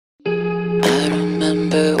I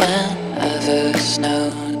remember whenever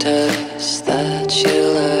snow does that you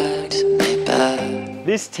liked me back.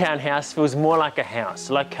 This townhouse feels more like a house,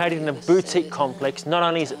 located in a boutique complex. Not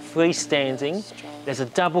only is it freestanding, there's a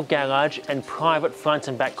double garage and private front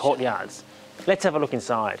and back courtyards. Let's have a look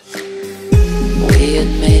inside. We had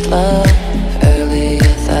made love earlier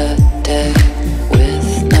that day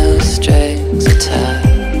with no strings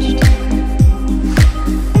attached,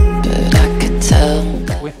 but I could tell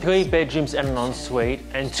that With 3 bedrooms and an ensuite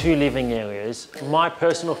and 2 living areas, my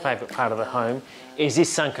personal favourite part of the home is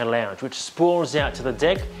this sunken lounge, which sprawls out to the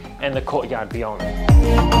deck and the courtyard beyond.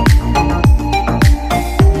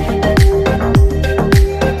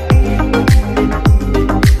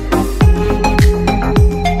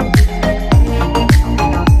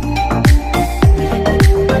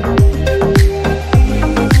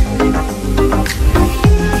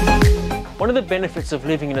 One of the benefits of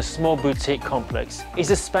living in a small boutique complex is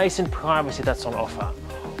the space and privacy that's on offer.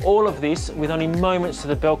 All of this with only moments to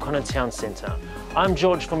the Belconnen Town Centre. I'm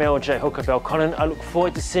George from LJ Hooker Belconnen. I look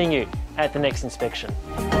forward to seeing you at the next inspection.